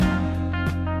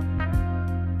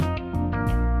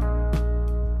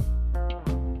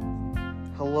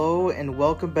and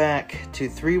welcome back to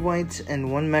Three Whites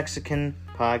and One Mexican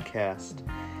podcast.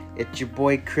 It's your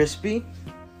boy Crispy,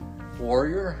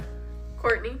 Warrior,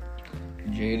 Courtney,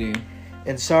 JD,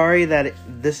 and sorry that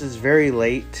this is very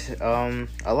late. A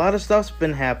lot of stuff's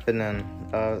been happening.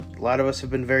 A lot of us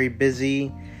have been very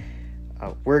busy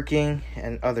working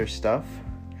and other stuff.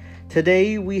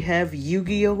 Today we have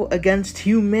Yu-Gi-Oh! Against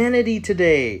Humanity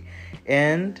today,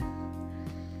 and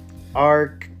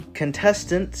our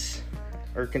contestants,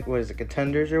 or what is it,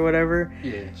 contenders or whatever?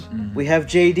 yes. We have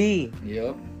JD.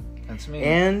 Yep, that's me.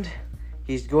 And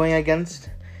he's going against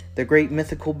the great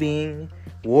mythical being,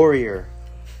 Warrior.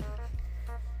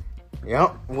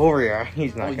 Yep, Warrior.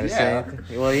 He's not going to say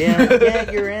anything. Well, yeah,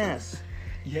 your ass.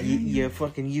 You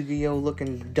fucking Yu-Gi-Oh!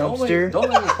 Looking dumpster. Don't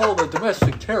let me pull the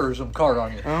domestic terrorism card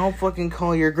on you. I'll fucking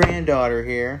call your granddaughter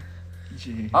here.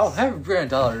 Jeez. I don't have a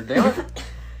granddaughter, damn it.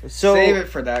 So, Save it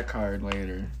for that card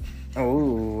later.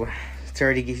 Oh,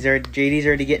 JD's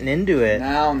already getting into it.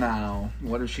 Now.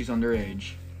 What if she's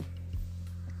underage?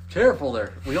 Careful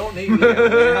there. We don't need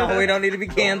No, we don't need to be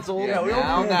canceled. Yeah, we don't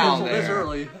Now, need to now cancel this there.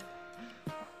 early.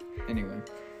 Anyway.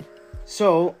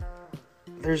 So,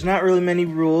 there's not really many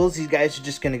rules. These guys are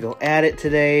just going to go at it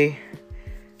today.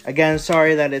 Again,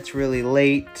 sorry that it's really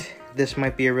late. This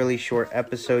might be a really short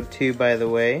episode too, by the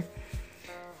way.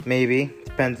 Maybe.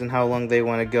 Depends on how long they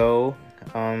want to go.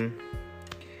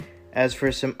 As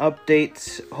for some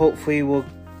updates, hopefully we'll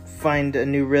find a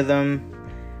new rhythm.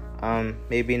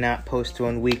 Maybe not post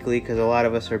one weekly because a lot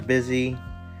of us are busy.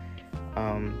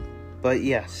 But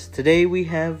yes, today we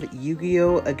have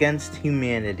Yu-Gi-Oh! Against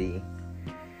Humanity.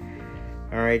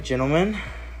 Alright, gentlemen.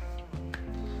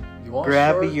 You want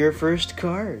Grab to start? your first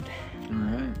card.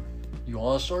 Alright. You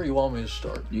want to start or you want me to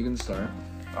start? You can start.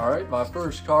 Alright, my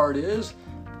first card is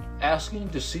asking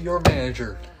to see your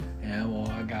manager. Yeah, well,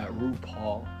 I got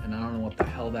RuPaul, and I don't know what the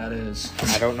hell that is.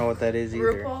 I don't know what that is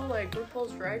either. RuPaul, like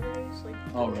RuPaul's Drag Race, like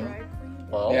Oh, the really? drag queen.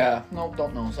 Well, Yeah, no,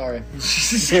 don't know, sorry.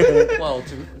 well,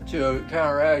 to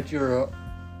counteract your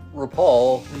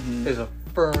RuPaul Mhm. is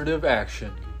affirmative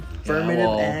action. Affirmative Yeah,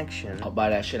 well, action. I'll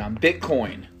buy that shit on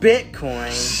Bitcoin. Bitcoin.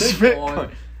 Bitcoin.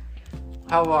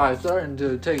 How about I threaten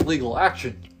to take legal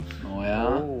action? Oh, yeah?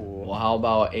 Oh. Well, how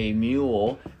about a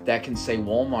mule that can say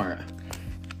Walmart?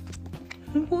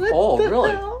 What Oh, the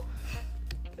really? hell?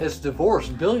 It's divorce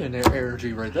billionaire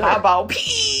energy right there. How about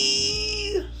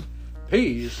P?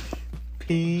 Peas.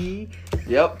 P.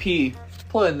 Yep, P.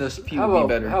 Playing this. P How would be about,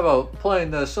 better. how about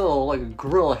playing this little like a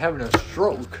gorilla having a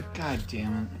stroke? God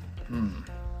damn it.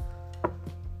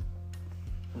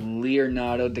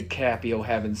 Leonardo DiCaprio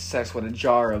having sex with a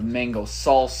jar of mango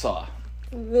salsa.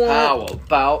 What? How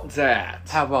about that?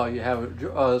 How about you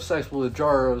have sex with a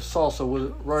jar of salsa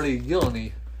with Ruddy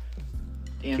Gilney?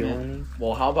 Damn Killing. it.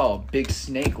 Well, how about a big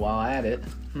snake while at it?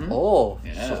 Oh,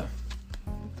 Yeah. so-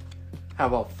 how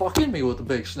about fucking me with a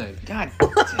big snake? God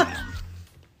damn.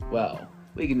 Well,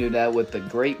 we can do that with the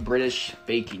Great British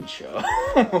Baking Show.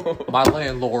 My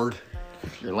landlord,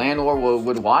 Your landlord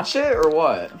would watch it or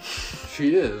what?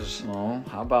 she is. Well,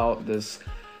 how about this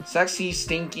sexy,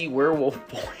 stinky werewolf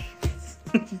boy?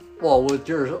 Well, with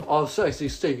your sexy,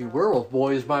 stinky werewolf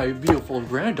boy is my beautiful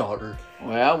granddaughter.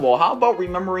 Well, how about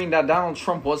remembering that Donald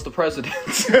Trump was the president?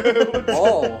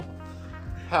 Oh,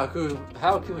 how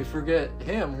can we forget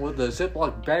him with a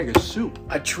Ziploc bag of soup?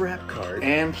 A trap card.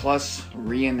 And plus,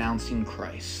 re-announcing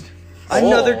Christ.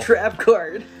 Another Oh. trap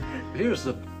card. Here's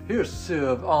to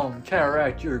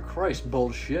counteract your Christ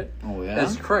bullshit. Oh, yeah?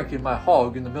 That's cranking my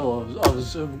hog in the middle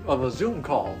of a Zoom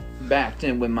call. Back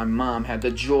then when my mom had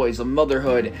the joys of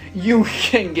motherhood, you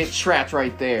can get trapped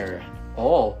right there.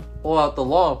 Oh, pull out the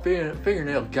long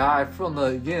fingernail guy from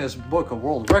the Guinness Book of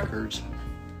World Records.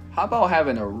 How about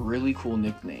having a really cool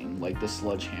nickname like the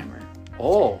Sledgehammer?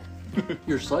 Oh,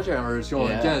 your sledgehammer is going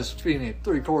Yeah. against feeding a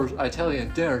 3-course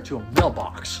Italian dinner to a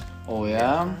mailbox. Oh,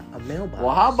 yeah? A mailbox.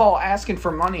 Well, how about asking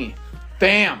for money?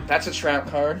 Bam! That's a trap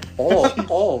card.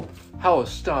 Oh, how about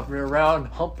stomping around,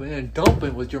 humping and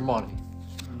dumping with your money?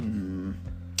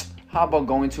 How about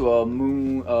going to a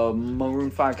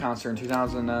Maroon 5 concert in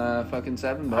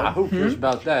 2007, bud? Who cares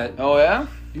about that? Oh, yeah?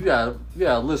 You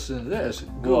gotta listen to this.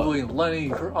 Googling Lenny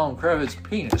Kravitz's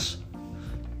penis.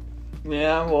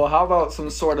 Yeah, well, how about some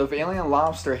sort of alien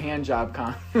lobster handjob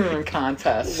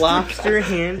contest? Lobster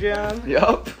hand job?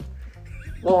 Yup.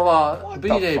 Well,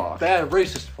 being the a fuck? bad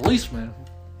racist policeman.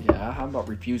 Yeah, how about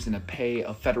refusing to pay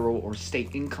a federal or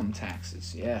state income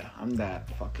taxes? Yeah, I'm that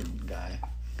fucking guy.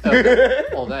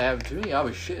 Well, that happened to me. I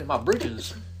was shitting my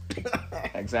britches.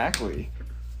 Exactly.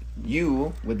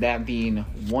 You, with that being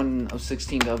 1 of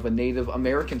 16 of a Native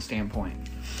American standpoint.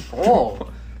 Oh,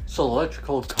 so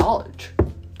electrical college.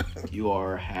 You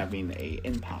are having a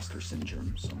imposter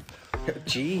syndrome, so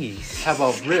Jeez. How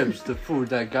about ribs, the food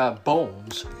that got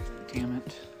bones? damn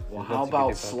it. Well, What's how he about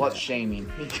gonna do about slut that? shaming?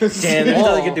 Damn, there's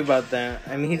nothing you can do about that.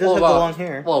 I mean, he does have the long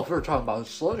hair. Well, if we're talking about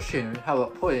slut shaming, how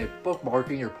about putting a bookmark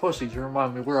in your pussy to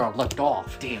remind me where I left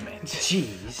off? Damn it.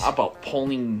 Jeez. How about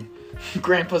pulling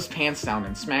Grandpa's pants down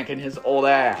and smacking his old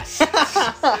ass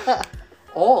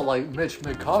All like Mitch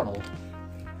McConnell.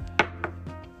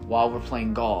 while we're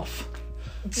playing golf?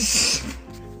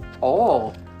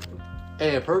 All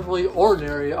a perfectly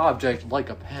ordinary object like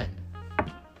a pen.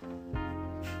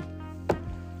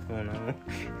 Oh no.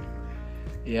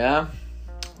 Yeah?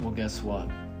 Well, guess what?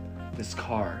 This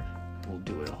card will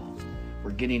do it all.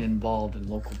 We're getting involved in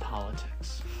local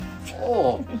politics.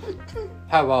 Oh,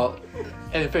 how about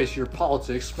in the face of your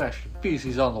politics, smash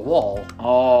feces on the wall?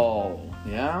 Oh,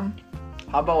 yeah?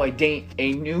 How about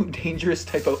a new dangerous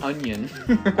type of onion?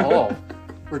 Oh,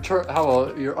 how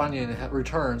about your onion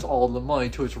returns all the money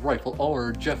to its rightful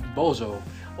owner, Jeff Bozo?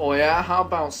 Oh, yeah? How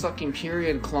about sucking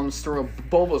period clumps through a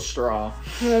boba straw?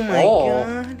 Oh my Oh.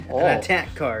 god. Oh. An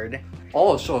attack card.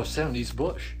 Oh, so a 70s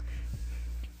Bush.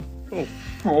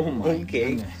 Oh my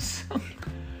Okay. goodness.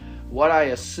 What I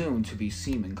assume to be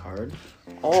semen card.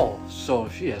 Oh, so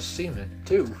she has semen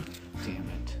too. Damn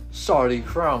it. Saudi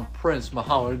Crown Prince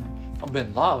Mohammed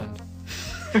bin Laden.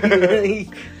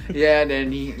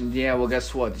 Yeah, well,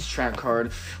 guess what? This track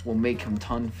card will make him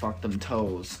tongue fuck them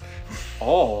toes.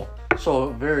 Oh, so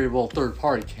a variable third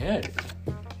party candidate.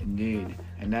 Indeed.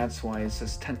 And that's why it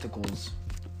says tentacles.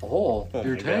 Oh, Oh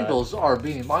your my God. tentacles are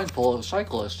being mindful of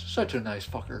cyclists. Such a nice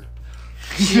fucker.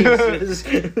 Jesus.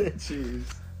 Jeez.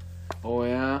 Oh,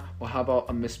 yeah? Well, how about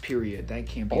a missed period? That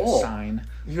can't be Oh. a sign.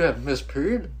 You have missed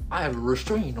period? I have a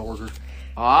restraining order.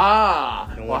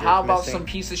 Ah! No Well, wonder how it's about missing. some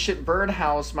piece of shit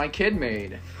birdhouse my kid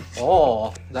made?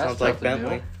 Oh, that's Sounds like nothing new.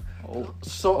 Bentley. Oh.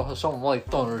 So, something like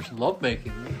Thunder's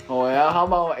lovemaking. Oh, yeah? How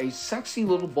about a sexy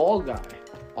little bald guy?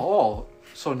 Oh,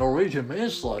 so Norwegian man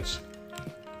sluts.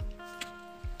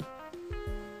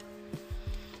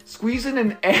 Squeezing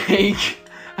an egg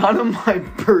out of my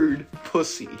bird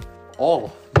pussy.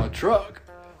 Oh, my truck.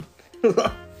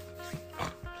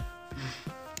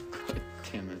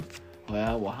 Damn it.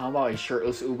 Well, how about a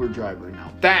shirtless Uber driver?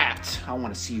 Now that I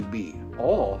want to see you be.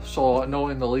 Oh, so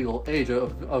knowing the legal age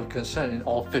of consent in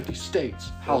all 50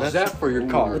 states. How's Well, that for your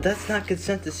But car? that's not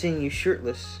consent to seeing you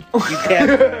shirtless. You cab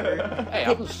driver. Hey,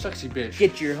 I'm a sexy bitch.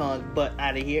 Get your hog butt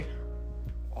out of here.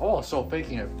 Oh, so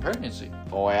faking a pregnancy.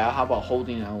 Oh yeah, how about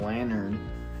holding a lantern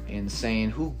and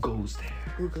saying, "Who goes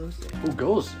there?" Who goes there? Who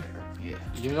goes there? Yeah.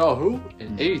 You know who?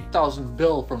 An 80,000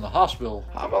 bill from the hospital.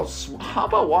 How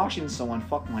about watching someone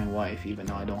fuck my wife, even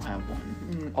though I don't have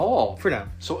one? Oh, For now.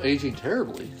 so aging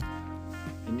terribly.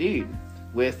 Indeed,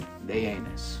 with the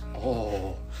anus.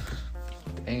 Oh,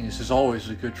 the anus is always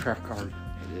a good trap card.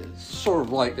 It is. Sort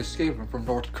of like escaping from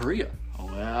North Korea. Oh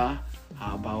yeah.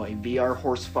 How about a VR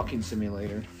horse fucking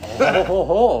simulator? Oh, ho,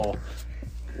 ho.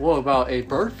 What about a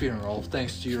bird funeral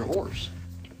thanks to your horse?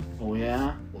 Oh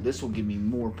yeah. Well, this will give me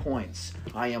more points.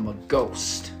 I am a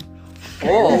ghost.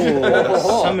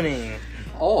 Oh, Summoning.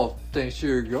 oh, thanks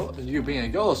to you being a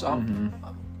ghost,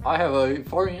 I have a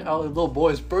farting out little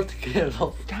boy's birthday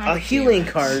candle. A healing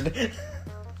card.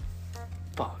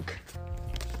 Fuck.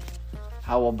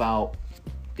 How about?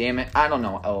 Damn it! I don't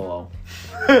know. LOL.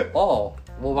 Oh,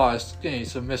 what about a skinny,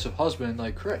 submissive husband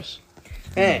like Chris?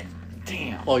 Hey.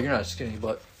 Damn. Well, you're not skinny,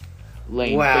 but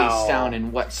Laying Wow. face down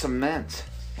in wet cement.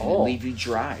 And Oh. leave you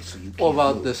dry so you can't what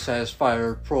about move. the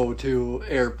Satisfyer Pro 2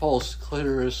 Air Pulse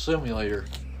Clitoris Simulator?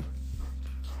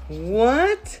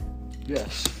 What?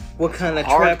 Yes. What kind of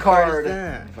Hard trap card card. is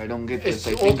that? If I don't get It's this,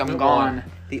 I the think I'm ultimate gone. one.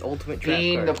 The ultimate trap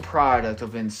Being the card. product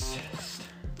of incest.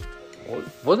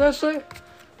 What did I say?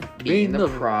 Being the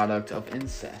product of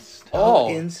incest. Oh,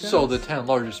 incest? so the 10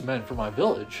 largest men from my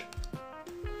village.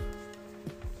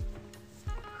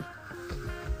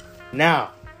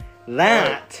 Now,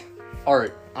 that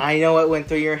Alright, I know what went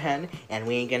through your head, and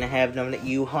we ain't gonna have none that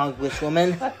you hogless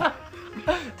woman.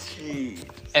 Jeez.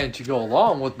 and to go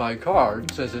along with my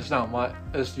card, since it's not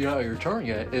your turn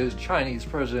yet, is Chinese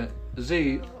President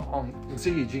Xi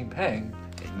Jinping.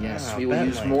 And yes, Ah, we will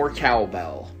use Bentley. more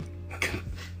cowbell.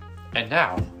 And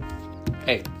now,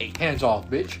 hey, hands off,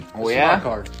 bitch. Oh, This is yeah? my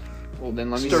card. Well,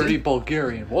 then let me Sturdy see.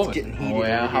 Bulgarian woman. Getting heated. Oh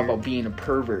yeah, over how here. about being a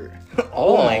pervert?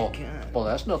 Oh my god. Well,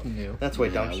 that's nothing new. That's why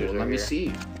Yeah, dumpsters well, are let me here.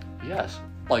 see. Yes,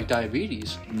 like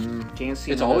diabetes. Can't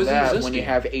see It's none of always that when existing. you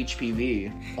have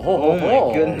HPV. Oh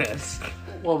my goodness.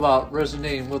 What about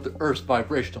resonating with the Earth's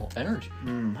vibrational energy?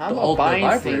 How The about ultimate buying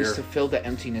vibrator. things to fill the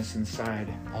emptiness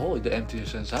inside? Oh, the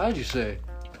emptiness inside, you say?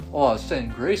 Oh,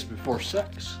 saying grace before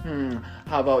sex.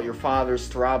 How about your father's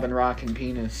throbbing, rocking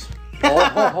penis?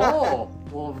 Oh.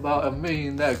 Well, about a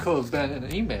meeting that could have been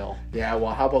an email. Yeah,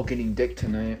 well, how about getting dick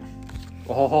tonight?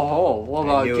 Oh. What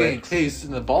about knew getting it. tased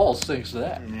in the balls thanks to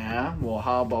that? Yeah, well,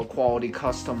 how about quality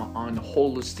custom on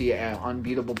Holisty at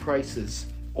unbeatable prices?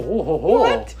 Oh.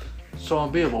 What? So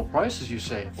unbeatable prices, you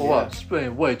say? Well, Yeah. I'm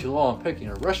spending way too long picking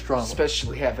a restaurant.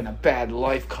 Especially having a bad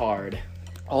life card.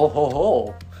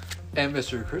 Oh. And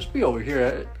Mr. Crispy over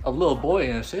here, a little boy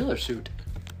in a sailor suit.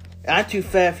 I'm too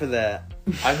fat for that.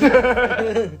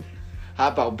 How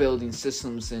about building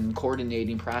systems and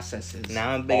coordinating processes? Now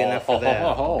I'm big enough for that.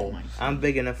 Oh. I'm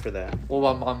big enough for that. What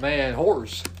about my man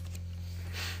horse?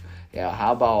 Yeah,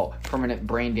 how about permanent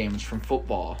brain damage from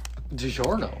football?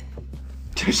 DiGiorno.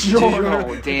 DiGiorno, damn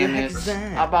What the it. heck is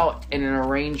that? How about in an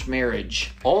arranged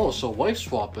marriage? Oh, so wife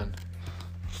swapping.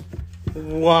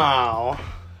 Wow.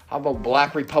 How about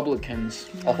black Republicans?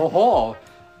 Oh.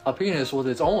 A penis with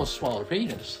its own smaller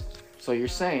penis. So you're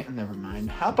saying, never mind.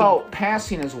 How about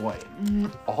passing as white?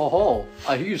 Oh.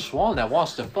 A huge swan that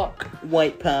wants to fuck.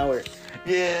 White power.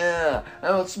 Yeah,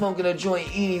 out smoking a joint,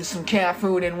 eating some cat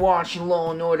food, and watching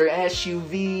Law and Order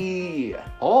SUV.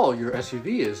 Oh, your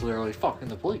SUV is literally fucking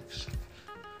the police.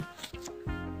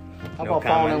 How No about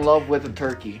falling in comment. love with a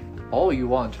turkey? Oh, you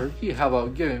want turkey? How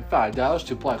about giving $5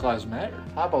 to Black Lives Matter?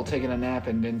 How about taking a nap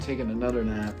and then taking another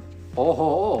nap?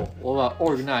 Oh. What about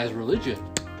organized religion?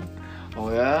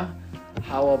 Oh yeah?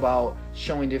 How about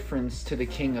showing difference to the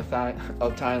king of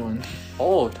Thailand?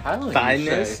 Oh, Thailand. You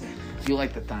Fineness? say. You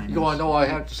like the Thailand? You want to know what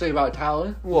I have to say about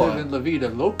Thailand? What? Living La Vida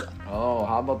Loca. Oh,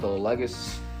 how about the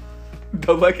legacy?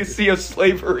 The legacy of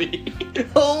slavery.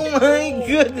 Oh my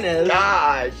goodness.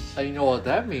 Gosh. And you know what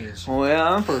that means? Oh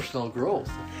yeah? Personal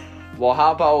growth. Well,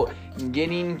 how about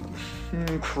getting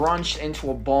crunched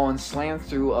into a ball and slammed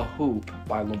through a hoop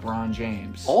by LeBron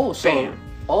James? Oh, so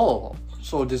Bam.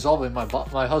 so dissolving my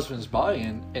husband's body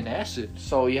in acid.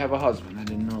 So you have a husband. I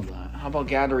didn't know that. How about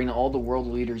gathering all the world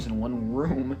leaders in one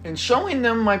room and showing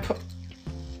them my...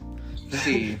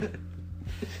 See.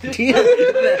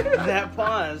 that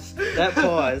pause. That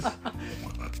pause.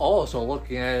 Oh, so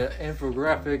looking at an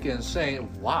infographic and saying,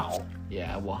 "Wow."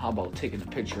 Yeah, well, how about taking a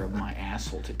picture of my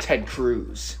asshole to Ted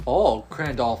Cruz? Oh,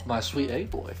 Crandolph, my sweet egg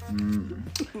boy.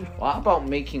 Well, how about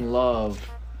making love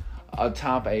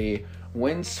atop a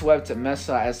windswept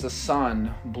mesa as the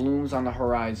sun blooms on the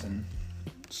horizon?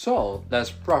 So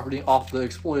that's property off the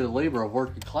exploited labor of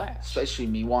working class. Especially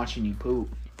me watching you poop.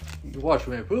 You watch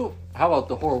me poop. How about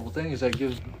the horrible things that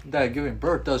giving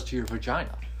birth does to your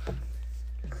vagina?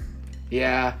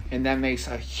 Yeah, and that makes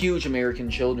a huge American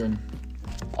children.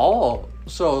 Oh,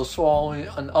 so swallowing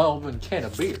an unopened can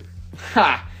of beer.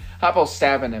 Ha! How about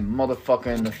stabbing a motherfucker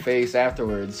in the face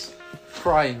afterwards?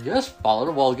 Crying yes,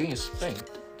 father, while getting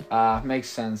spanked. Makes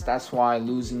sense. That's why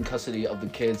losing custody of the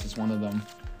kids is one of them.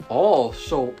 Oh,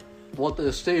 so what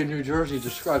the state of New Jersey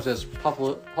describes as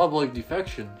public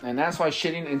defection. And that's why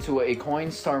shitting into a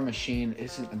Coinstar machine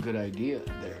isn't a good idea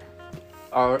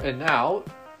there. And now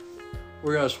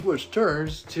we're gonna switch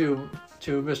turns to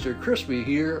Mr. Crispy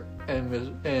here and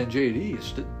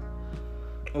JD.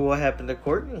 What happened to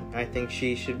Courtney? I think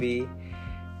she should be.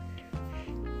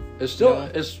 It's still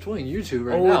No. it's between you two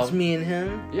right Oh, now. it's me and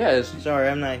him. Yeah, Sorry,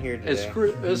 I'm not here today.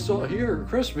 it's still here,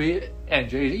 Crispy and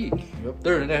JD. Yep.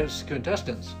 They're the next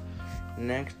contestants.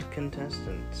 Next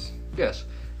contestants. Yes.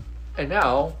 And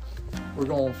now we're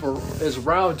going for it's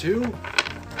round 2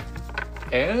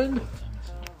 and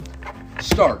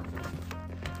start.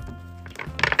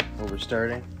 Oh, we're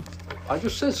starting. I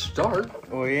just said start.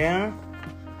 Oh yeah.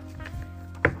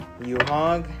 You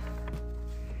hog.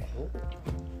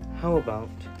 How about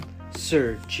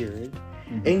Sir Jared?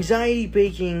 Anxiety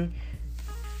baking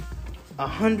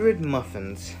 100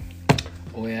 muffins.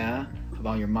 Oh yeah?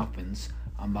 About your muffins.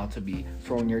 I'm about to be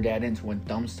throwing your dad into a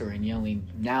dumpster and yelling,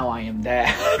 "Now I am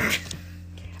dad."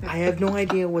 I have no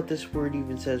idea what this word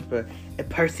even says, but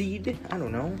apartheid? I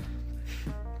don't know.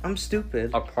 I'm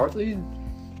stupid. Apartheid?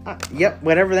 Yep,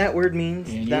 whatever that word means.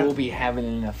 And you That- will be having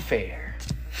an affair.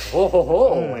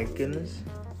 Oh my goodness.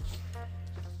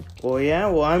 Well, yeah,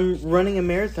 well, I'm running a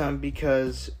marathon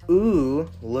because, ooh,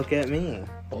 look at me.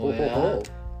 Oh yeah?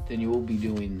 Then you will be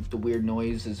doing the weird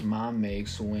noises mom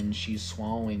makes when she's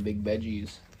swallowing big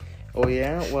veggies. Oh,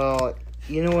 yeah, well,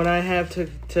 you know what I have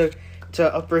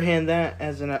to upperhand that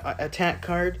as an attack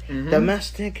card? Mhm.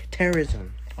 Domestic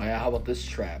terrorism. Oh yeah, how about this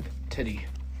trap? Titty.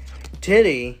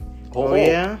 Titty. Oh, Oh.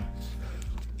 yeah?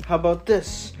 How about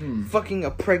this? Hmm. Fucking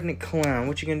a pregnant clown.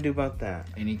 What you gonna do about that?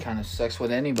 Any kind of sex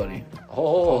with anybody.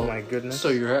 Oh my goodness. So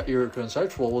you're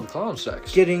consensual with clown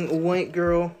sex. Getting a white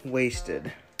girl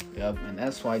wasted. Yep, and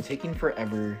that's why taking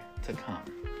forever to come.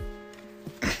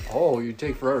 Oh, you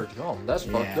take forever to come. That's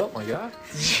fucked Yeah. up, my guy.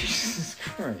 Jesus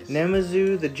Christ.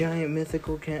 Namazu, the giant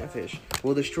mythical catfish,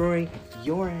 will destroy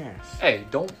your ass. Hey,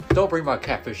 don't bring my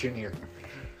catfish in here.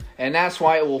 And that's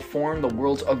why it will form the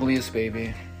world's ugliest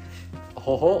baby.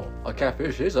 Ho ho, a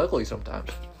catfish is ugly sometimes.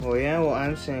 Oh yeah, well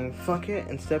I'm saying fuck it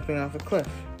and stepping off a cliff.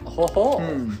 Ho ho.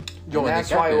 And Join the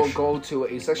that's why it will catfish. go to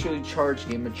a sexually charged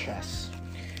game of chess.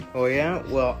 Oh yeah,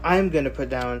 well I'm gonna put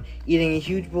down eating a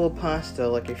huge bowl of pasta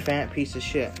like a fat piece of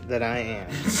shit that I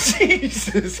am.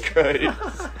 Jesus Christ.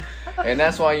 And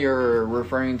that's why you're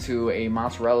referring to a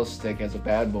mozzarella stick as a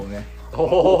bad boy. Ho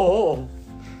ho ho.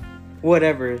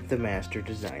 Whatever the master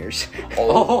desires.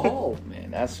 Oh. Man,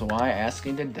 that's why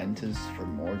asking the dentist for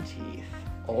more teeth.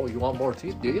 Oh, you want more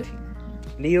teeth, do you?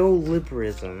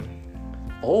 Neoliberalism.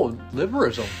 Oh,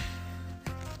 liberalism.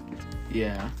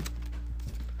 Yeah.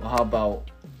 Well, how about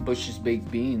Bush's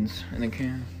baked beans in a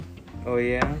can? Oh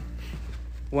yeah?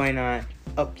 Why not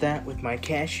up that with my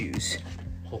cashews?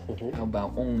 Ho ho ho. How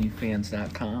about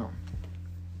OnlyFans.com?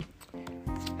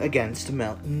 Against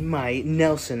my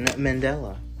Nelson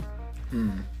Mandela.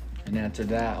 And after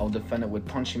that, I'll defend it with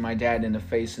punching my dad in the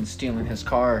face and stealing his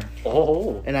car.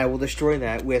 Oh. And I will destroy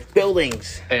that with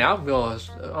buildings. And I'm gonna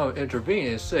intervene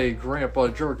and say Grandpa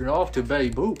jerking off to Betty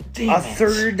Boop. A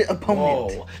third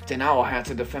opponent. Whoa. Then I will have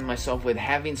to defend myself with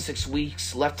having 6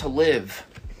 weeks left to live.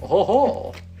 Ho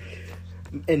ho.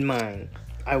 In mine.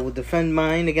 I will defend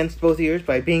mine against both ears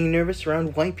by being nervous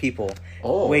around white people.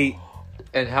 Oh. Wait,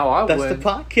 And how I that's win. the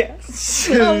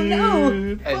podcast. Oh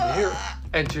no!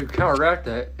 And to counteract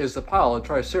that is the pile of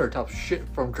Triceratops shit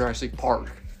from Jurassic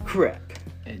Park. Crap.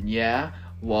 And yeah,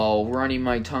 while running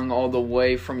my tongue all the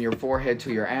way from your forehead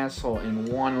to your asshole in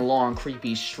one long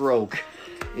creepy stroke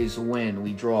is when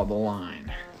we draw the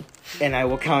line. And I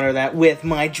will counter that with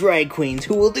my drag queens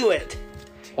who will do it.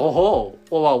 Oh ho.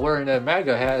 Well, while wearing that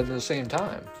MAGA hat at the same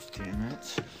time. Damn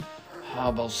it. How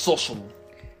about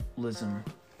socialism?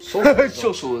 So,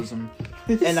 Socialism.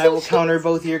 And I will counter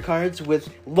both your cards with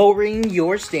lowering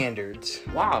your standards.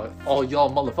 wow, all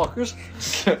y'all motherfuckers.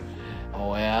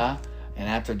 Oh yeah? And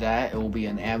after that, it will be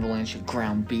an avalanche of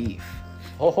ground beef.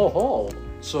 Ho ho ho.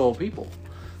 So people.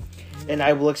 And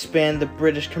I will expand the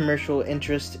British commercial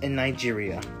interest in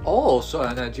Nigeria. Oh, so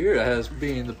Nigeria has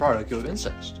been the product of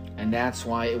incest. And that's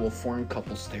why it will form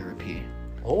couples therapy.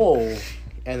 Oh.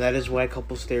 And that is why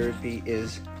couples therapy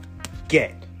is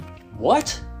gay.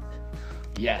 What?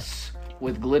 Yes,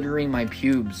 with glittering my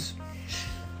pubes.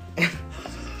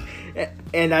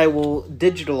 And I will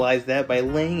digitalize that by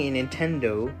laying a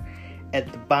Nintendo at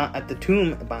the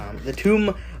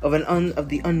tomb of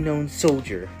the unknown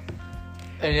soldier.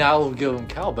 And I will give them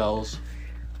cowbells.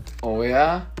 Oh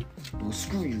yeah? Well,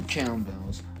 screw you,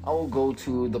 cowbells. I will go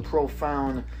to the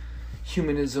profound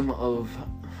humanism of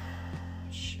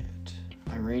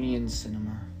Iranian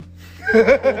cinema. You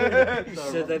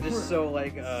said that just so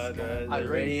like the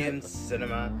Iranian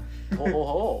cinema. Ho ho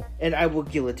ho. And I will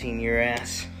guillotine your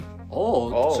ass.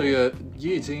 Oh, so you're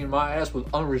guillotining my ass with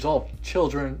unresolved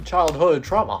childhood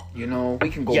trauma. You know, we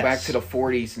can go Yes. back to the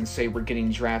 40s and say we're getting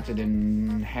drafted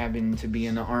and having to be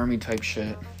in the army type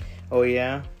shit. Oh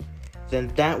yeah?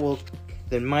 Then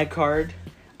my card,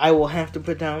 I will have to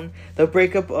put down the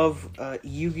breakup of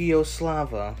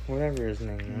Yugoslava, whatever his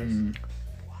name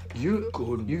is.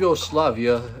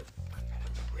 Yugoslavia,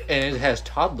 and it has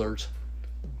toddlers.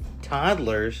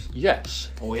 Toddlers? Yes.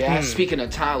 Oh yeah, speaking of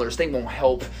toddlers, they won't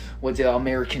help with the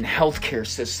American healthcare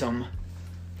system.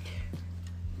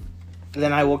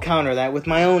 Then I will counter that with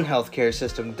my own healthcare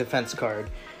system defense card.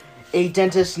 A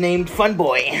dentist named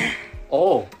Funboy.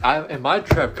 Oh, and my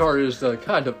trap card is the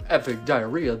kind of epic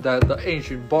diarrhea that the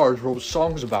ancient bards wrote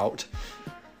songs about.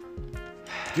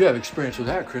 You have experience with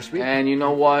that, Crispy. And you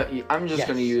know what? I'm just Yes.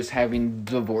 gonna use having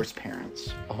divorced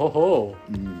parents. Ho ho.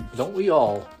 Don't we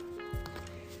all?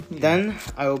 Then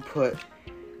I will put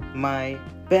my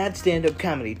bad stand-up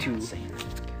comedy to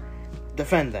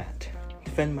defend that.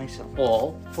 Defend myself.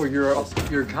 Well, for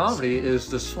your comedy is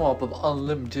the swamp of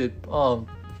unlimited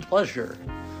pleasure.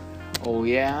 Oh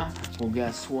yeah? Well,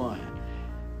 guess what?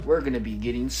 We're gonna be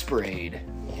getting sprayed.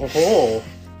 Ho ho.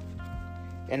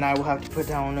 And I will have to put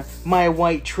down my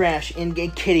white trash in a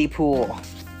kiddie pool.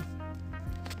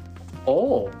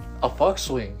 Oh, a fuck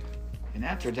swing. And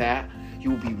after that, you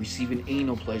will be receiving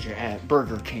anal pleasure at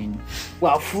Burger King.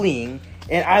 While fleeing,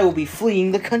 and I will be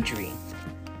fleeing the country.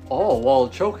 Oh, while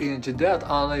choking to death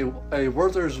on a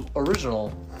Werther's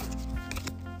original.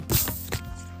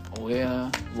 Oh yeah?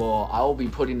 Well, I will be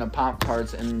putting the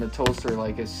Pop-Tarts in the toaster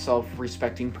like a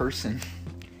self-respecting person.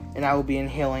 And I will be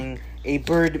inhaling a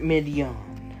bird mid-yawn.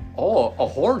 Oh, a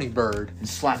horny bird. and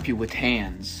slap you with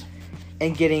hands.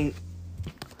 and getting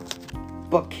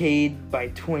buckade by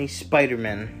 20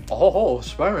 Spider-Men. Oh,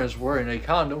 Spider-Man's wearing a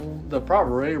condom the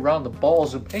proper way around the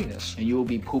balls and penis. And you will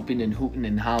be pooping and hooting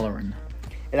and hollering.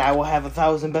 And I will have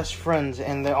 1,000 best friends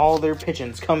and all their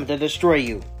pigeons come to destroy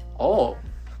you. Oh,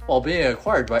 while being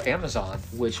acquired by Amazon.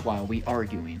 Which, while we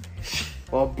arguing,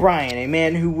 While Brian, a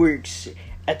man who works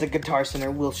at the Guitar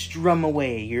Center, will strum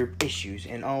away your issues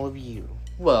and all of you.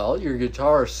 Well, your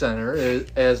Guitar Center is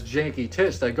as janky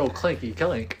tits that go clinky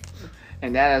clink.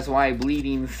 and that is why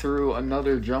bleeding through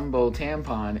another jumbo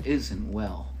tampon isn't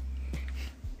well.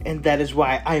 And that is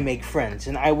why I make friends,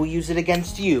 and I will use it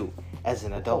against you as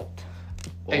an adult.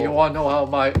 And you want to know how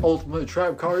my ultimate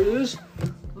trap card is?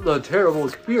 The terrible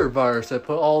computer virus that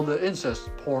put all the incest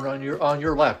porn on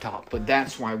your laptop. But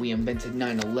that's why we invented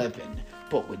 9/11,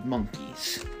 but with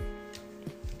monkeys.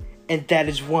 And that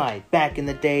is why, back in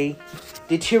the day,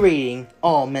 deteriorating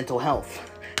all mental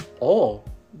health. Oh,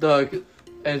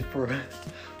 and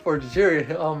for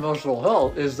deteriorating emotional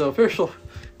health is the official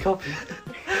company.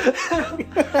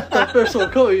 The official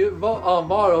company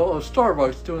motto of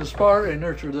Starbucks to inspire and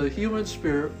nurture the human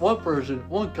spirit, one person,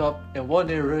 one cup, and one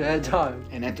neighborhood at a time.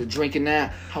 And after drinking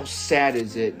that, how sad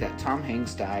is it that Tom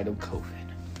Hanks died of COVID?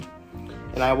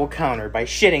 And I will counter by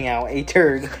shitting out a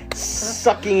turd,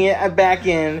 sucking it back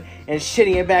in, and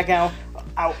shitting it back out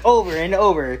over and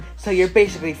over. So you're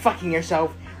basically fucking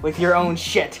yourself with your own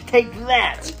shit. Take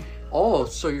that! Oh,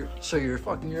 so you're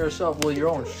fucking yourself with your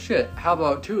own shit. How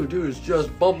about two dudes just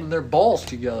bumping their balls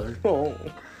together? Oh.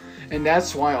 And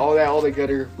that's why all that all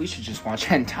together, we should just watch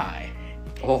hentai.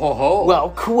 Oh ho ho.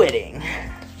 Well, quitting.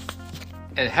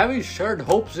 And having shared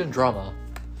hopes and drama.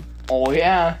 Oh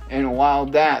yeah, and while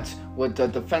that, with the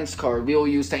defense card, we will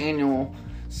use the annual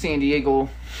San Diego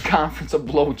Conference of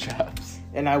Blowjobs.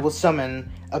 And I will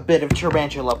summon a bit of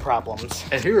tarantula problems.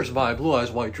 And here's my Blue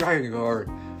Eyes White Dragon card,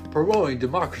 promoting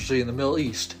democracy in the Middle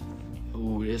East.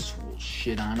 Ooh, this will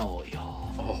shit on all y'all.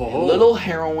 Oh. A little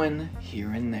heroin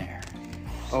here and there.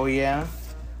 Oh yeah?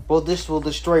 Well, this will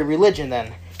destroy religion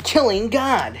then. Killing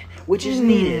God, which is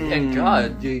needed. And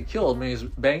God, you killed means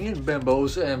banging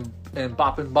bimbos and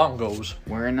bopping bongos.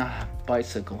 Wearing a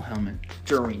bicycle helmet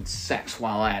during sex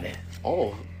while at it.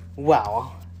 Oh.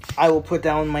 Wow. I will put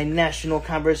down my national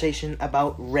conversation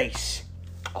about race.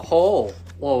 Oh.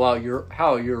 Well, about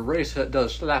how your race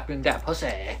does slapping that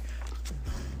pussy.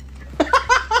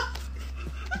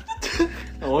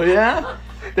 Oh yeah?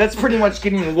 That's pretty much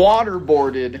getting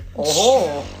waterboarded.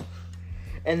 Oh.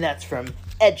 And that's from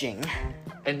Edging.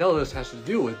 And none of this has to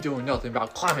do with doing nothing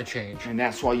about climate change. And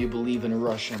that's why you believe in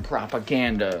Russian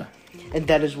propaganda. And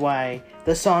that is why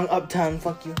the song Uptown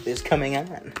Funk You is coming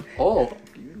on. Oh.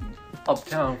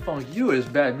 Uptown Funk You is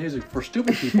bad music for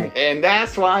stupid people. And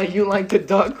that's why you like the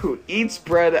duck who eats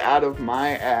bread out of my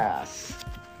ass.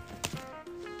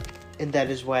 And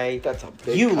that is why That's a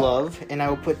big you card. love, and I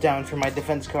will put down for my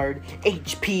defense card,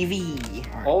 HPV.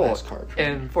 Alright, Oh, last card.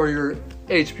 and for your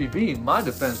HPV, my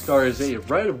defense card is a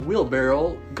red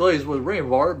wheelbarrow glazed with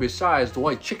rainwater besides the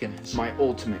white chickens. My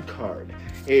ultimate card.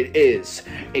 It is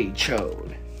a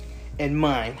chode. And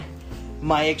mine,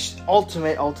 my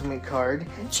ultimate card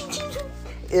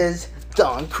is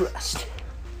Dawn Crust.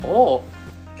 Oh,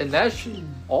 and that's...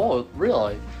 Oh,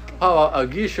 really? How about a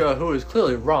geisha who is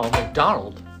clearly Ronald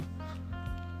McDonald?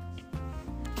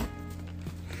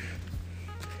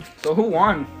 So who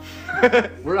won?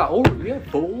 We're not over yet,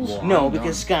 fools. Well, No, I'm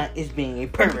because Scott is being a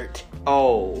pervert.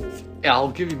 Oh. I'll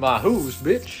give you my who's,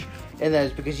 bitch. And that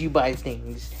is because you buy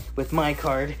things with my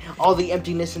card. All the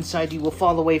emptiness inside you will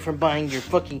fall away from buying your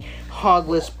fucking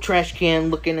hogless trash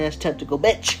can looking ass tentacle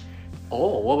bitch.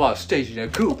 Oh, what about staging a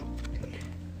coup?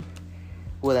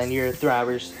 Well then your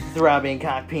throbbing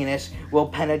cock penis will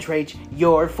penetrate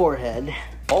your forehead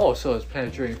Oh, so it's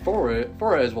penetrating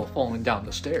foreheads while falling down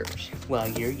the stairs. while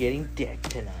you're getting dick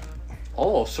tonight.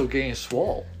 Oh, so getting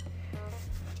swole.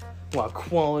 While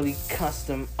quality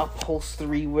custom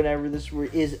upholstery, whatever this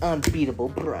word is, unbeatable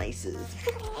prices.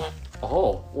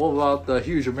 Oh, what about the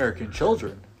huge American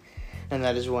children? And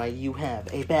that is why you have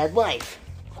a bad life.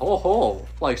 Ho ho,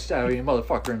 like stabbing a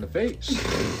motherfucker in the face.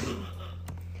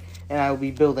 And I will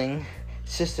be building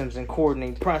systems and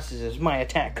coordinating processes, my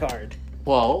attack card.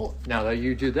 Well, now that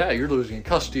you do that, you're losing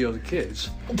custody of the kids.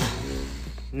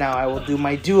 Now I will do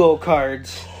my duo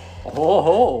cards. Ho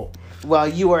ho. While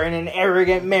you are in an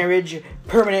arrogant marriage,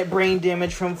 permanent brain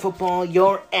damage from football,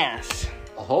 your ass.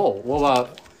 Oh, what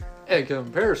about, in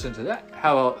comparison to that,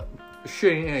 how about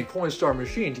shitting in a Coinstar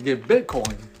machine to get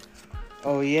Bitcoin?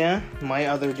 Oh yeah? My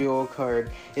other duo card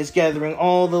is gathering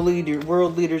all the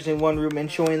world leaders in one room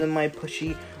and showing them my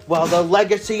pushy while the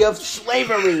legacy of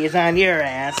slavery is on your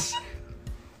ass.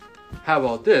 How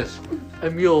about this? A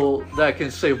mule that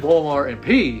can say Walmart and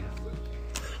pee.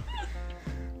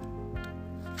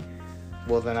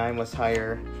 Well, then I must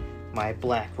hire my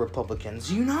black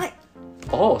Republicans unite.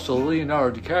 Oh, so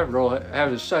Leonardo DiCaprio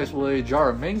having sex with a jar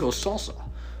of mango salsa.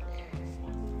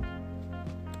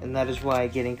 And that is why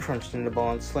getting crunched in the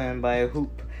ball and slammed by a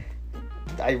hoop.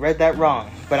 I read that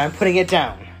wrong, but I'm putting it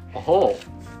down. Oh,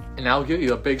 and I'll give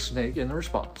you a big snake in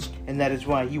response. And that is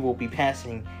why you will be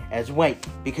passing as white,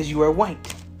 because you are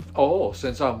white. Oh,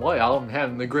 since I'm white, I'm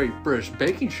having the Great British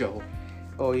Baking Show.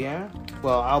 Oh yeah?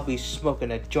 Well, I'll be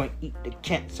smoking a joint, eat the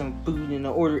cat some food in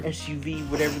the order SUV,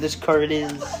 whatever this card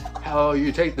is. How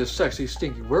you take this sexy,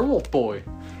 stinky werewolf boy?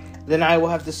 Then I will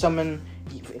have to summon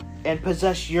and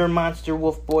possess your monster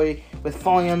wolf boy with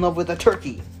falling in love with a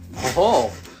turkey.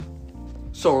 Oh,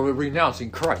 so we're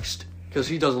renouncing Christ, because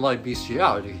he doesn't like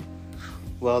bestiality.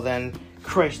 Well then,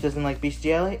 Christ doesn't like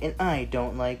bestiality, and I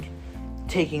don't like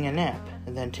taking a nap,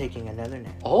 and then taking another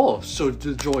nap. Oh, so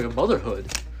the joy of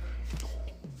motherhood.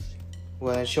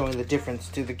 Well, then showing the difference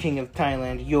to the king of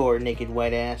Thailand, your naked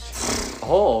white ass.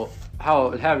 Oh,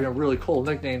 how having a really cool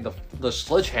nickname, the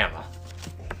Sledgehammer.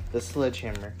 The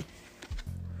sledgehammer.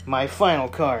 My final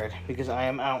card, because I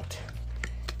am out.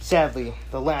 Sadly,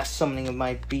 the last summoning of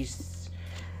my beasts.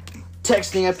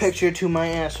 Texting a picture to my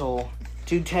asshole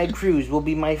to Ted Cruz will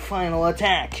be my final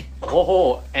attack.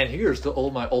 Oh, and here's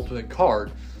my ultimate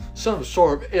card. Some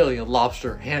sort of alien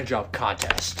lobster handjob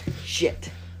contest. Shit.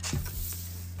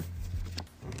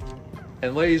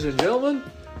 And ladies and gentlemen,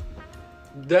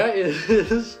 that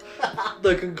is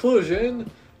the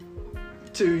conclusion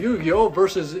to Yu-Gi-Oh!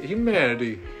 Versus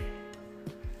Humanity.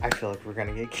 I feel like we're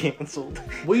gonna get canceled.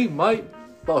 We might,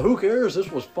 but who cares?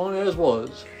 This was fun as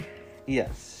was.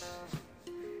 Yes.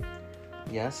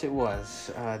 Yes, it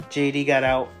was. JD got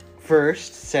out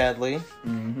first, sadly.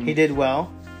 Mm-hmm. He did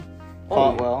well. Oh,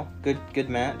 Fought well. Good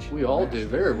match. We all did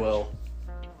very well.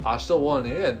 I still won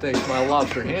in the end thanks to my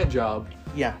lobster hand job.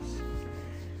 Yes.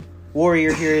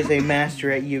 Warrior here is a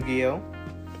master at Yu-Gi-Oh!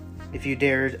 If you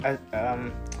dare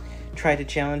try to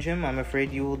challenge him, I'm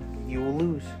afraid you will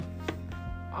lose.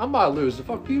 I might lose. The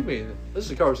fuck do you mean?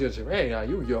 This is Carlos against Humanity,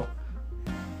 Yu-Gi-Oh!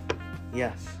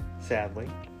 Yes, sadly.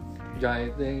 You got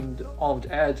anything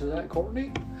to add to that,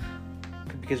 Courtney?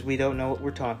 Because we don't know what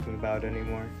we're talking about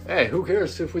anymore. Hey, who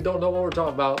cares if we don't know what we're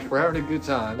talking about? We're having a good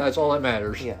time. That's all that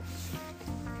matters. Yes.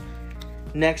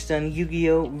 Next on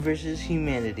Yu-Gi-Oh! Versus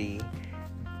Humanity.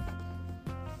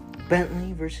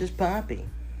 Bentley versus Poppy.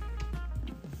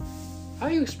 How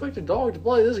do you expect a dog to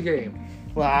play this game?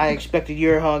 Well, I expected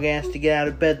your hog ass to get out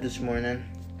of bed this morning.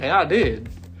 And I did.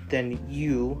 Then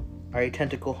you are a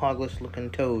tentacle hogless looking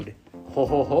toad. Ho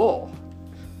ho ho.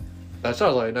 That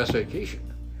sounds like a nice vacation.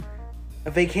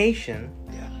 A vacation.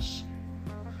 Yes.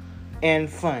 And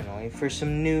finally, for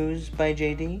some news by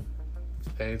JD.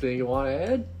 Anything you want to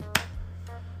add?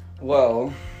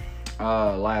 Well,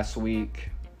 last week,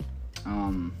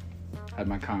 had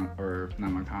my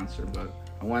not my concert, but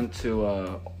I went to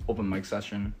a open mic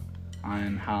session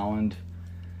in Holland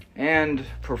and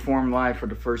performed live for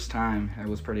the first time. It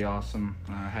was pretty awesome.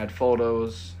 Had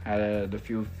photos, had a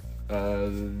few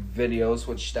videos,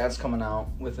 which that's coming out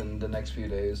within the next few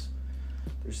days.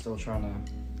 They're still trying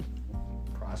to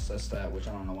process that, which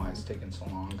I don't know why it's taking so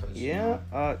long. Yeah,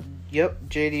 yep,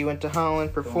 JD went to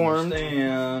Holland, performed,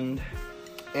 and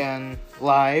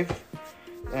live,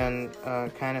 and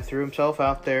kind of threw himself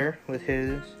out there with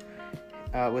him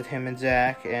and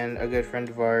Zach and a good friend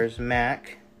of ours,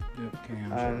 Mac.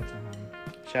 Yep,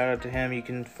 Shout out to him. You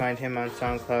can find him on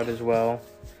SoundCloud as well.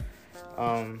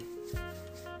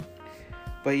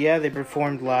 But yeah, they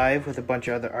performed live with a bunch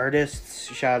of other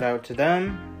artists. Shout out to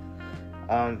them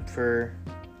for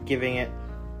giving it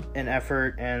an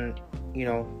effort and,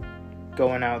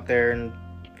 going out there and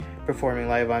performing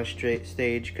live on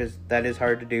stage, because that is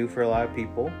hard to do for a lot of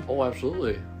people. Oh,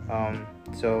 absolutely.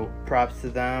 So props to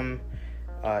them.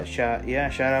 Shout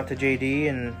out to JD,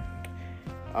 and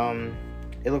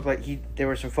it looked like there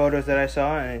were some photos that I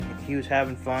saw, and he was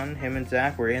having fun. Him and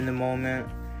Zach were in the moment.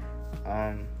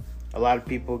 A lot of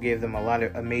people gave them a lot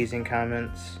of amazing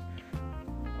comments.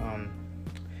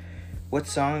 What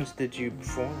songs did you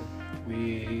perform?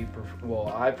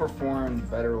 I performed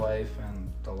Better Life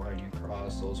and The Line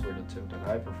Across. Those were the two that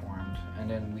I performed. And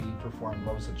then we performed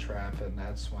Love's a Trap, and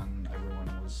that's when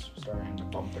everyone was starting to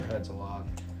bump their heads a lot.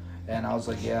 And I was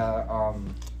like,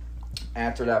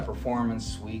 after that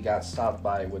performance, we got stopped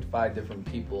by with 5 different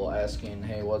people asking,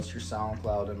 hey, what's your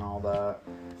SoundCloud and all that?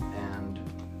 And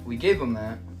we gave them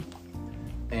that.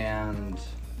 And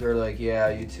they're like, yeah,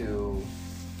 you two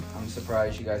I'm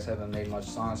surprised you guys haven't made much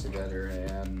songs together.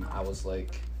 And I was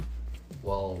like,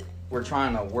 well, we're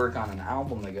trying to work on an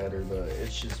album together, but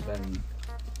it's just been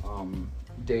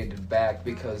dated back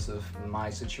because of my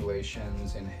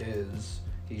situations and his.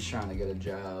 He's trying to get a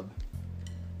job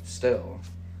still.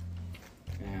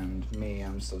 And me,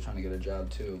 I'm still trying to get a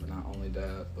job too, but not only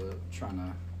that, but trying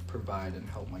to provide and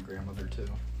help my grandmother too.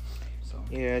 So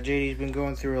Yeah, JD's been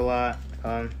going through a lot,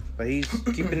 but he's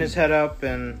keeping his head up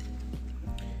and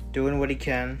doing what he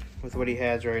can with what he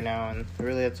has right now, and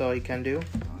really that's all he can do.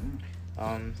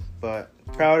 But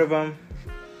proud of him.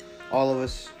 All of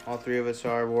us, all three of us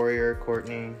are. Warrior,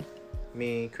 Courtney,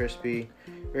 me, Crispy.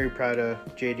 Very proud of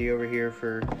JD over here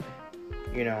for,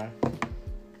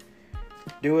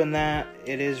 doing that.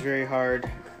 It is very hard.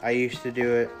 I used to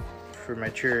do it for my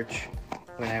church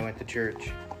when I went to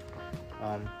church.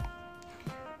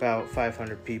 About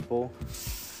 500 people.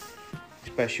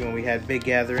 Especially when we had big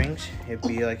gatherings. It'd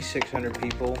be like 600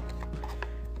 people.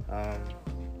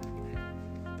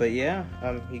 But yeah,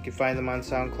 you can find them on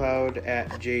SoundCloud at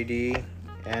JD,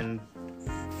 and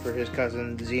for his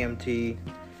cousin ZMT,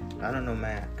 I don't know,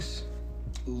 Max.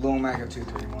 Lil Mac of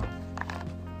 231.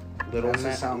 Little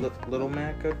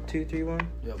Mac of 231?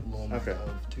 Yep, Lil Mac Okay.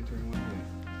 of 231,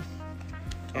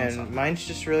 yeah. And mine's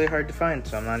just really hard to find,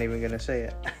 so I'm not even gonna say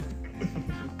it.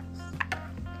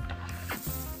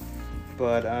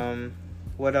 But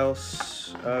what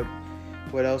else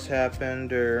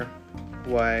happened, or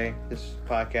why this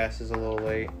podcast is a little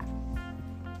late?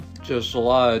 Just a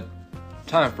lot of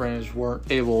time frames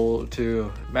weren't able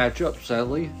to match up,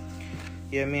 sadly.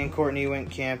 Yeah, me and Courtney went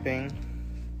camping,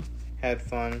 had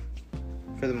fun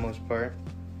for the most part.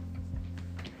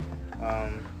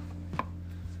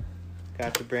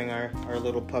 Got to bring our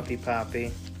little puppy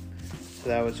Poppy, so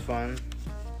that was fun.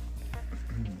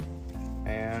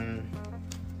 And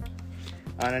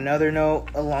on another note,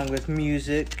 along with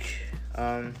music,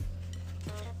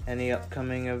 any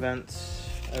upcoming events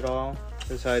at all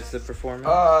besides the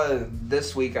performance?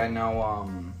 This week I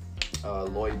know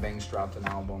Lloyd Banks dropped an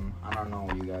album. I don't know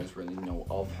if you guys really know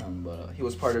of him, but he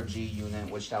was part of G Unit,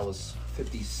 which that was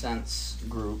 50 Cent's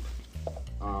group.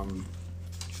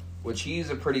 Which he's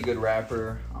a pretty good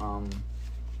rapper.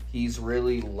 He's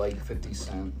really like 50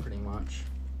 Cent, pretty much.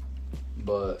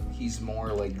 But he's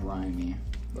more like grimy,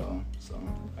 though. So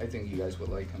I think you guys would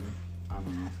like him. I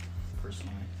don't know,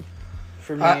 personally.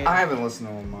 For me, I haven't listened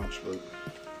to him much, but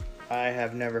I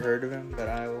have never heard of him, but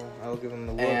I will give him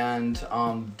a look. And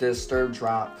Disturbed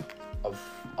dropped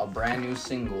a brand new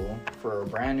single for a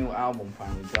brand new album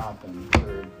finally dropping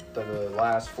for the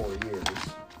last 4 years.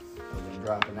 They've been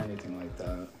dropping anything like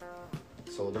that.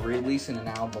 So they're releasing an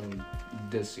album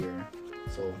this year.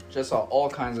 So just all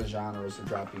kinds of genres are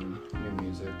dropping new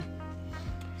music.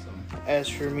 So As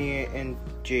for me and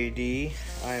JD,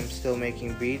 I am still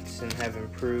making beats and have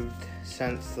improved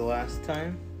since the last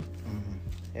time.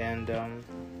 And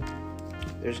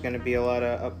there's going to be a lot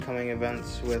of upcoming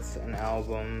events with an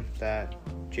album that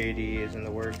JD is in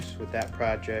the works with that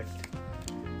project.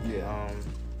 yeah.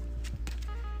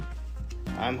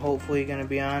 I'm hopefully going to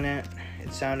be on it.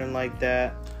 It sounded like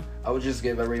that. I would just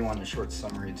give everyone a short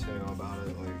summary too about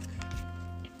it. Like,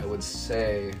 I would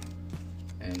say,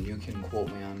 and you can quote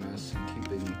me on this and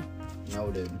keep it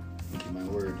noted and keep my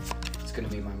word, it's gonna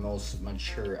be my most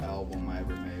mature album I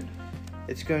ever made.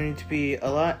 It's going to be a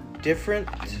lot different,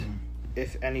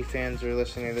 if any fans are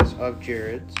listening to this, of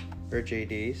Jared's or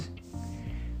JD's.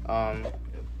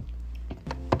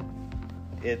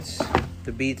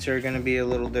 The beats are going to be a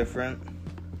little different.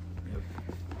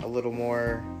 A little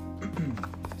more,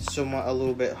 a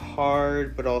little bit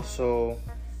hard, but also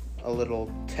a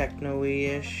little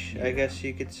techno-y-ish, I guess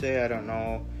you could say. I don't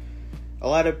know. A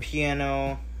lot of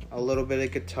piano, a little bit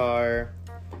of guitar.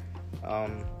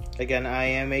 Again, I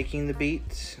am making the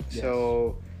beats, Yes.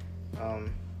 so,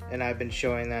 and I've been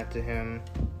showing that to him.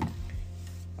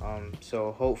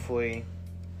 So hopefully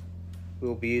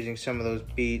we'll be using some of those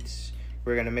beats.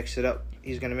 We're going to mix it up.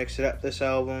 He's going to mix it up this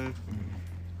album.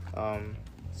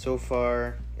 So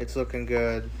far, it's looking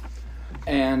good.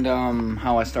 And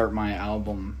how I start my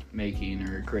album making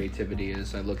or creativity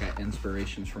is I look at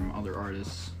inspirations from other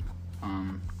artists.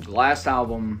 The last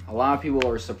album, a lot of people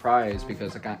are surprised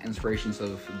because I got inspirations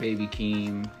of Baby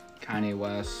Keem, Kanye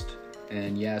West,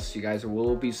 and yes, you guys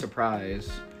will be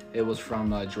surprised. It was from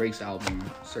Drake's album,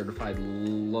 Certified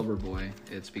Lover Boy.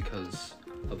 It's because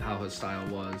of how his style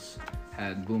was.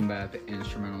 Had boom bap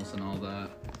instrumentals and all that.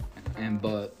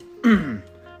 But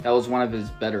that was one of his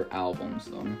better albums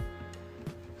though.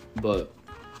 But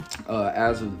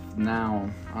as of now,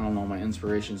 I don't know my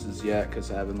inspirations as yet because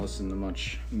I haven't listened to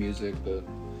much music. But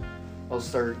I'll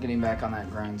start getting back on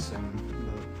that grind soon,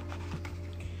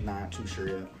 but not too sure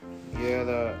yet. Yeah,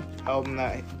 the album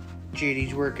that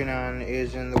JD's working on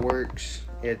is in the works.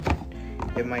 It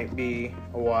might be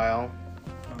a while.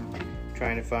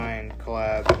 Trying to find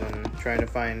collabs and trying to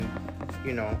find,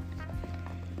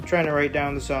 trying to write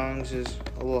down the songs is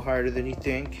a little harder than you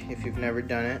think if you've never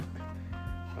done it.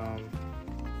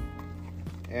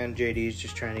 And JD's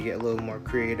just trying to get a little more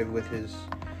creative with his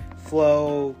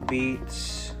flow,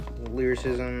 beats,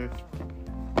 lyricism.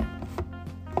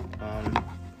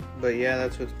 But yeah,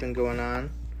 that's what's been going on.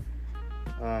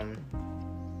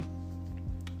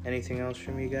 Anything else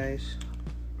from you guys?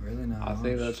 Really not I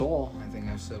think that's all. I think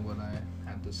I've said what I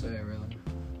had to say, really.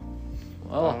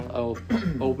 Well,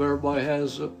 I hope everybody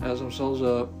has themselves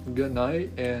a good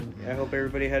night, and I hope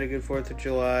everybody had a good 4th of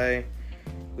July.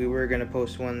 We were going to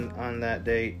post one on that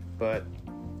date, but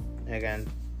again,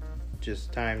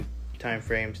 just time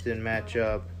frames didn't match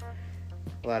up.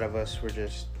 A lot of us were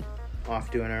just off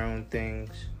doing our own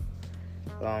things.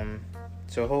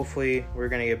 So hopefully we're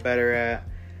going to get better at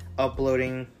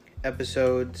uploading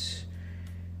episodes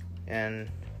and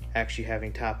actually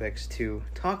having topics to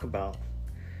talk about,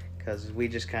 because we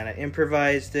just kind of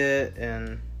improvised it,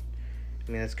 and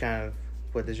I mean that's kind of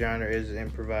what the genre is,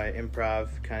 improv,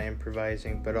 kind of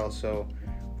improvising, but also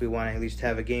we want to at least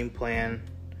have a game plan.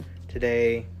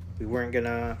 Today we weren't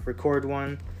gonna record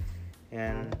one,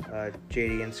 and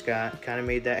JD and Scott kind of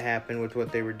made that happen with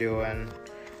what they were doing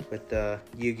with the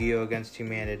Yu-Gi-Oh! Against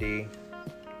Humanity,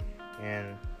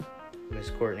 and Miss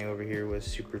Courtney over here was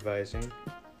supervising,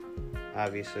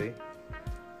 obviously.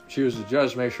 she was the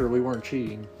judge to make sure we weren't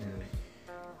cheating.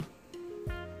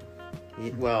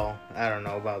 Well, I don't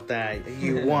know about that.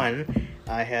 You won.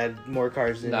 I had more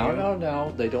cards than you.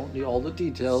 No. They don't need all the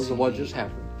details of what just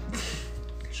happened.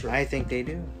 Sure. I think they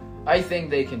do. I think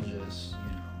they can just,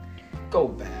 go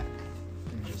back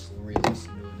and just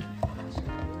re-listen to it anyways.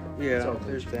 Yeah,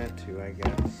 Totally. there's that too, I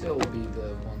guess. They'll be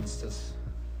the ones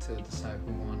to decide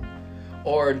who won.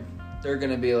 Or they're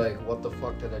gonna be like, what the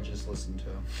fuck did I just listen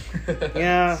to?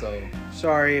 Yeah. So,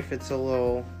 Sorry if it's a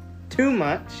little too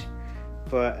much,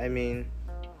 but I mean,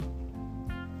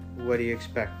 what do you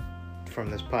expect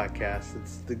from this podcast?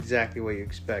 It's exactly what you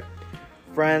expect.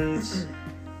 Friends,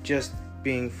 just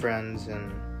being friends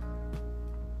and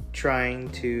trying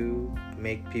to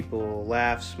make people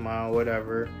laugh, smile,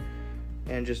 whatever,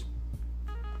 and just,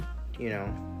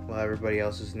 while everybody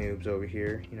else is noobs over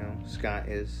here, Scott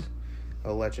is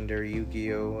a legendary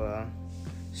Yu-Gi-Oh!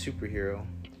 Superhero.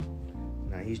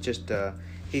 No, he's just an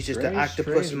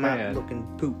octopus strange mouth man.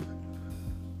 looking poop.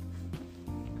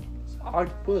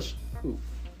 Octopus poop.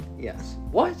 Yes.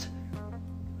 What?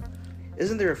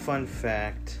 Isn't there a fun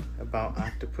fact about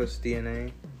octopus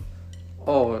DNA?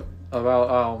 Oh,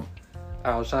 about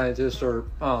our scientists are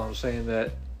saying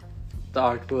that the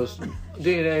octopus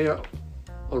DNA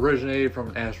originated from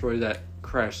an asteroid that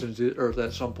crashed into Earth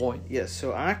at some point. Yes,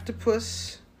 so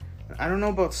octopus, I don't know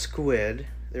about squid.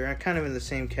 They're kind of in the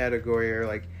same category, or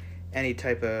like any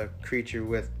type of creature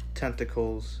with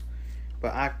tentacles.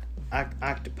 But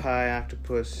octopi,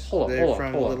 octopus, they're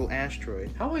from a little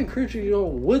asteroid. How many creatures you know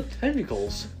with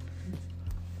tentacles?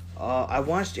 I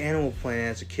watched Animal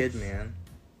Planet as a kid, man.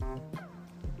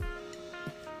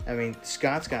 I mean,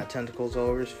 Scott's got tentacles all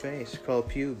over his face, called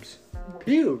pubes.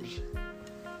 Pubes.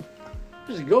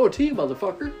 Just a goatee,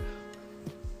 motherfucker.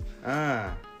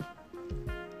 Ah.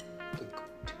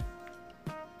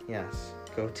 Yes,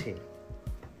 goatee.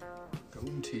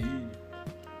 goatee.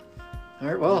 All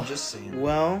right, well, Just saying.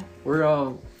 Well, we're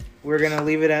gonna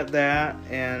leave it at that,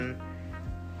 and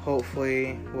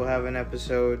hopefully we'll have an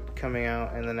episode coming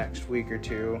out in the next week or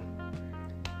two.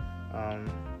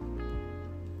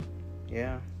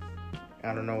 Yeah.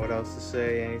 I don't know what else to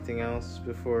say. Anything else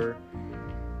before?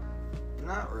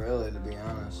 Not really, to be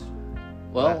honest.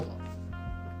 well,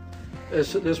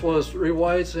 this was Three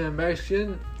Whites and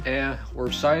Mexican, and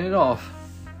we're signing off.